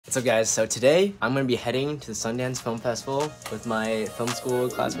What's up guys, so today I'm going to be heading to the Sundance Film Festival with my film school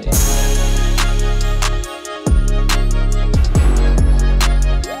classmates.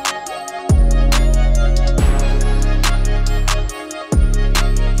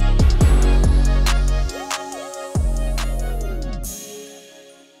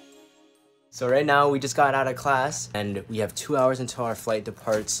 So right now we just got out of class and we have 2 hours until our flight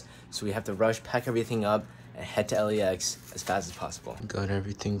departs, so we have to rush, pack everything up, and head to LAX as fast as possible. Got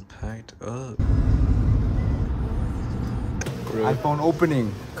everything packed up. iPhone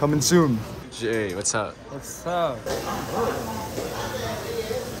opening coming soon. Jay, what's up? What's up?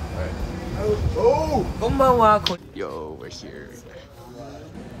 Yo, we're here.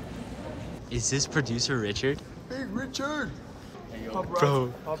 Is this producer Richard? Hey, Richard!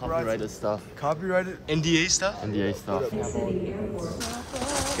 Bro, Copyrighted stuff. Copyrighted? NDA stuff? NDA stuff.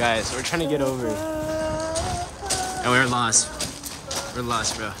 Guys, we're trying to get over. And we're lost. We're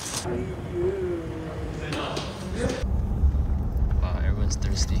lost, bro. Wow, everyone's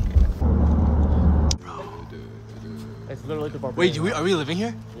thirsty. Bro. It's literally the barbarian. Wait, are we living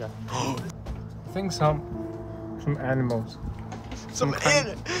here? Yeah. I think some animals. Some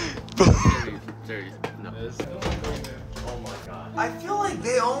animals. No. I feel like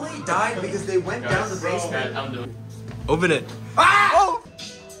they only died because they went down the basement. Open it. Ah! Oh!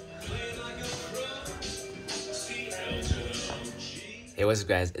 Hey, what's up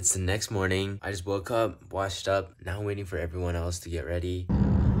guys? It's the next morning. I just woke up, washed up. Now I'm waiting for everyone else to get ready.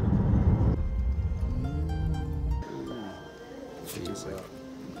 Jeez, like,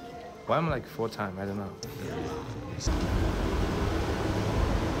 why am I like full-time? I don't know.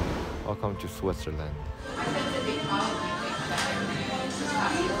 Welcome to Switzerland.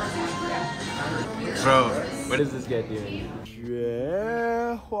 Bro, what is this guy doing?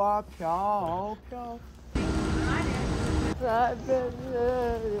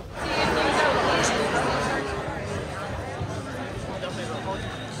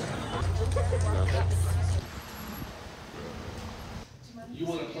 You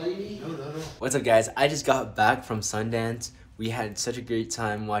wanna play me? No. What's up guys? I just got back from Sundance. We had such a great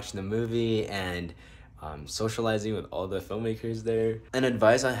time watching the movie and socializing with all the filmmakers there. An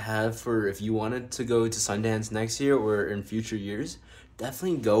advice I have for if you wanted to go to Sundance next year or in future years,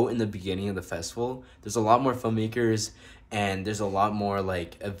 definitely go in the beginning of the festival. There's a lot more filmmakers and there's a lot more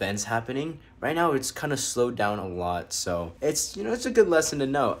like events happening. Right now it's kind of slowed down a lot, so it's, you know, it's a good lesson to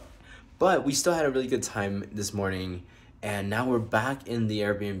know. But we still had a really good time this morning, and now we're back in the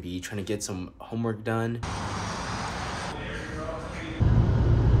Airbnb trying to get some homework done.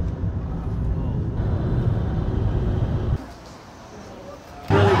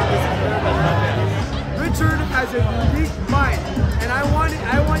 Richard has a unique mind, and I want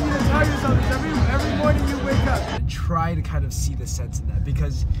you to tell yourself this every morning you wake up. And try to kind of see the sense in that,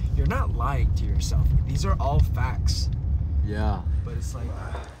 because you're not lying to yourself. These are all facts. Yeah. But it's like...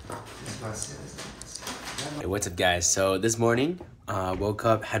 Hey, what's up guys? So this morning, woke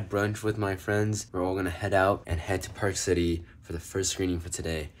up, had brunch with my friends. We're all gonna head out and head to Park City for the first screening for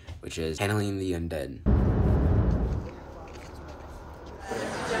today, which is Handling the Undead.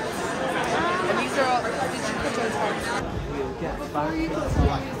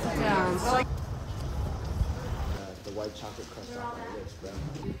 The white chocolate crust on my lips, bro.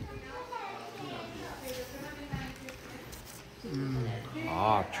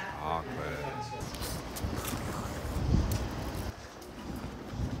 Hot chocolate.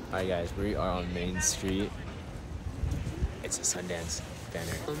 Alright guys, we are on Main Street. It's a Sundance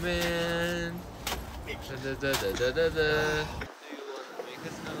banner. Oh man. You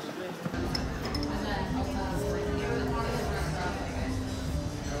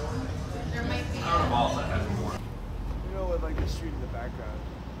know, with like the street in the background.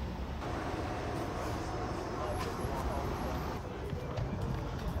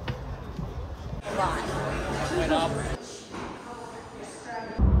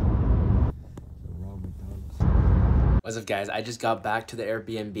 What's up guys? I just got back to the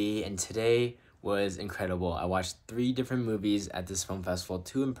Airbnb and today was incredible. I watched 3 different movies at this film festival,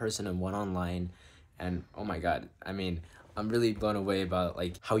 2 in person and 1 online. And oh my god, I mean, I'm really blown away about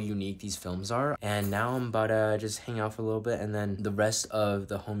like how unique these films are. And now I'm about to just hang out for a little bit, and then the rest of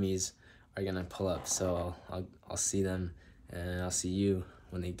the homies are gonna pull up. So I'll see them, and I'll see you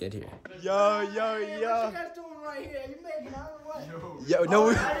when they get here. Yo. What you guys doing right here? You making out or what? Yo, no.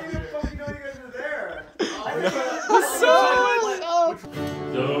 I didn't even fucking know you guys were there. What's up?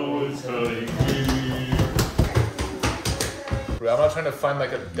 Bro, I'm not trying to find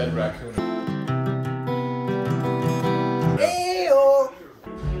like a dead raccoon. Hey-o.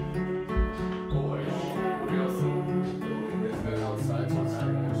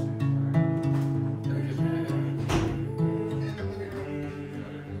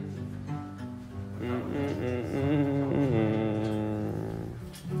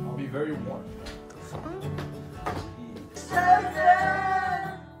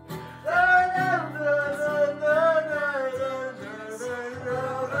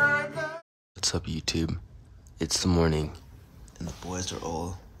 What's up, YouTube? It's the morning, and the boys are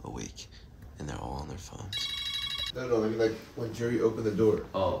all awake, and they're all on their phones. No, I mean like when Jerry opened the door.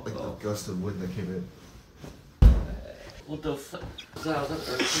 Oh, like the gust of wind that came in. What the fuck? Was that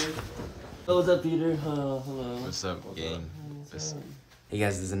earthquake? Oh, what's up, Peter? Hello. What's up, gang? Hey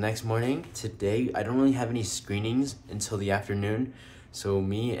guys, this is the next morning. Today, I don't really have any screenings until the afternoon, so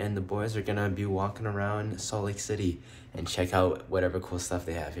me and the boys are gonna be walking around Salt Lake City and check out whatever cool stuff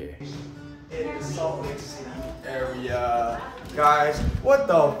they have here. In the Salt Lake City area. Guys, what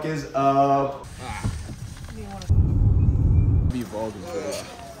the f is up? Be vulgar.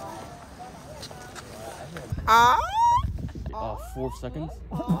 Ah! 4 seconds.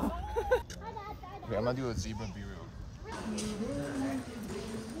 Okay, I'm gonna do a zebra B reel.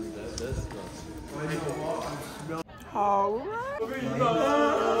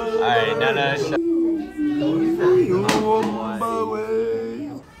 Alright, Nana.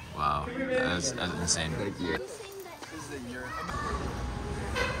 Wow, that's insane. Thank you.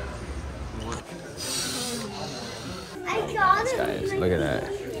 I got it. Guys, look at that.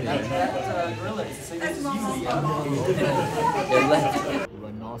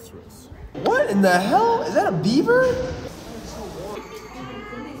 Rhinoceros. What in the hell? Is that a beaver?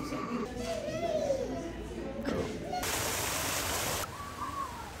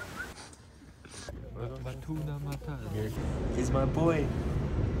 He's my boy.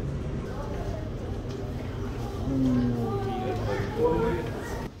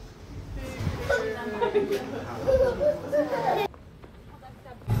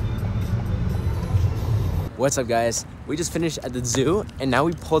 What's up, guys? We just finished at the zoo, and now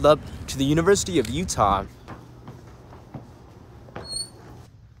we pulled up to the University of Utah.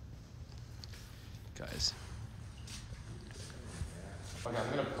 Guys. Okay, I'm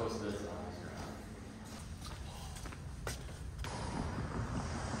gonna post this.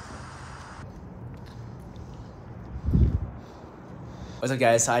 What's up,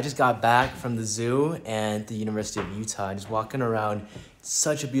 guys? So I just got back from the zoo and the University of Utah, just walking around.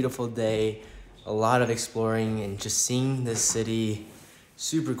 Such a beautiful day, a lot of exploring and just seeing this city.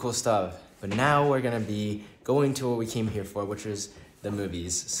 Super cool stuff. But now we're gonna be going to what we came here for, which is the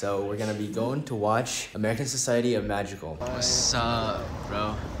movies. So we're gonna be going to watch American Society of Magical. What's up,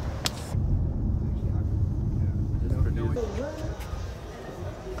 bro?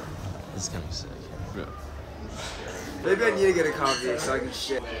 This is gonna be sick, bro. Maybe I need to get a coffee so I can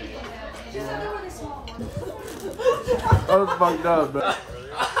shit. I was fucked up, bro.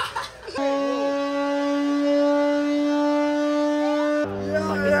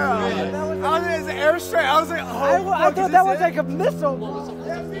 Yeah. I was in an airstrike. I was like, oh, I thought that was like a missile.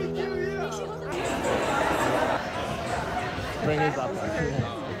 Yeah, me too, yeah. Bring his up.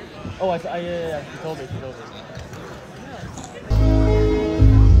 Oh, yeah. He told me.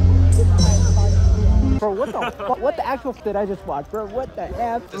 Bro, what the fuck? What the actual did I just watch, bro? What the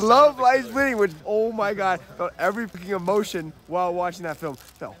F? Love Lies Bleeding, which, oh my god, felt every fucking emotion while watching that film.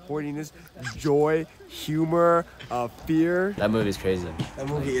 Felt horniness, joy, humor, fear. That movie's crazy. That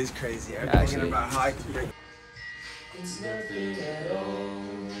movie is crazy. I'm Actually. thinking about how I could bring.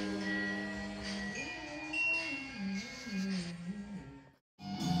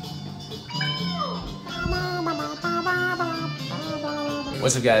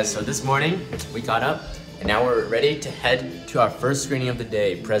 What's up, guys? So this morning we got up and now we're ready to head to our first screening of the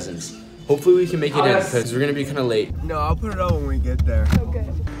day, Presents. Hopefully we can make it in because we're gonna be kind of late. No, I'll put it on when we get there. Okay.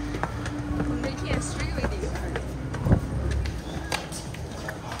 I'm making a street with you.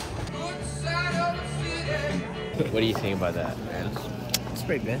 What do you think about that, man? It's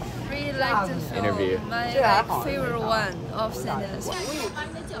pretty good. Really like the film. Interview. My favorite one of Sundance.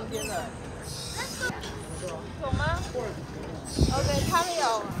 Okay, 他们有。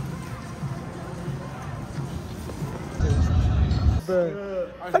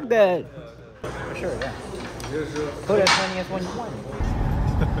 Fuck that. Sure, yeah. Go to 20th one you want.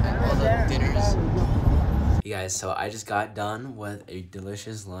 All the dinners. You guys, so I just got done with a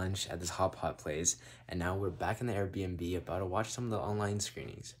delicious lunch at this hot pot place, and now we're back in the Airbnb about to watch some of the online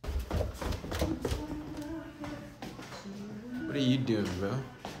screenings. What are you doing, bro?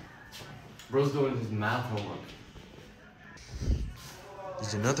 Bro's doing his math homework.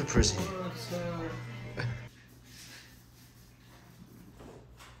 There's another person here.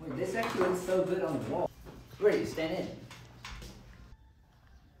 Wait, this actually looks so good on the wall. Where you stand in?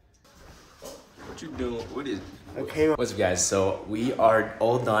 What you doing? What is? Okay. What's up, guys? So we are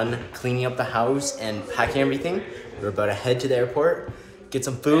all done cleaning up the house and packing everything. We're about to head to the airport, get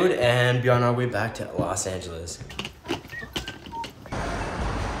some food, and be on our way back to Los Angeles.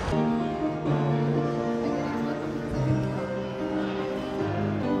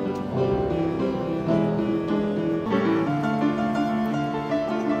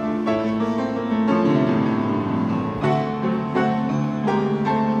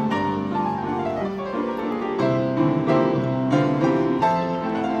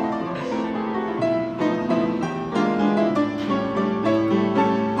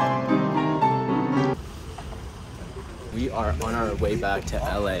 way back to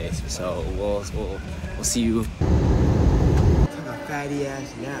LA. So we'll see you. Took a fatty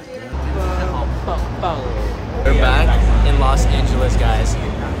ass nap, bro. We're back in Los Angeles, guys.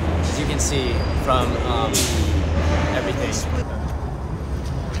 As you can see from everything.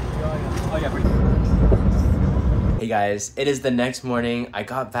 Hey guys, it is the next morning. I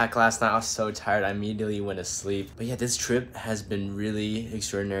got back last night. I was so tired. I immediately went to sleep. But yeah, this trip has been really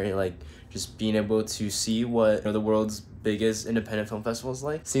extraordinary. Like just being able to see what the world's biggest independent film festival is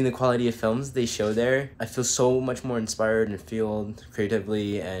like. Seeing the quality of films they show there. I feel so much more inspired and fueled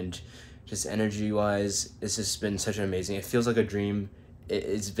creatively and just energy-wise. It's just been such an amazing. It feels like a dream.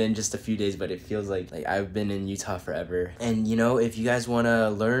 It's been just a few days, but it feels like I've been in Utah forever. And you know, if you guys want to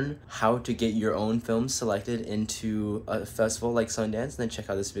learn how to get your own films selected into a festival like Sundance, then check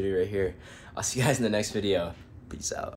out this video right here. I'll see you guys in the next video. Peace out.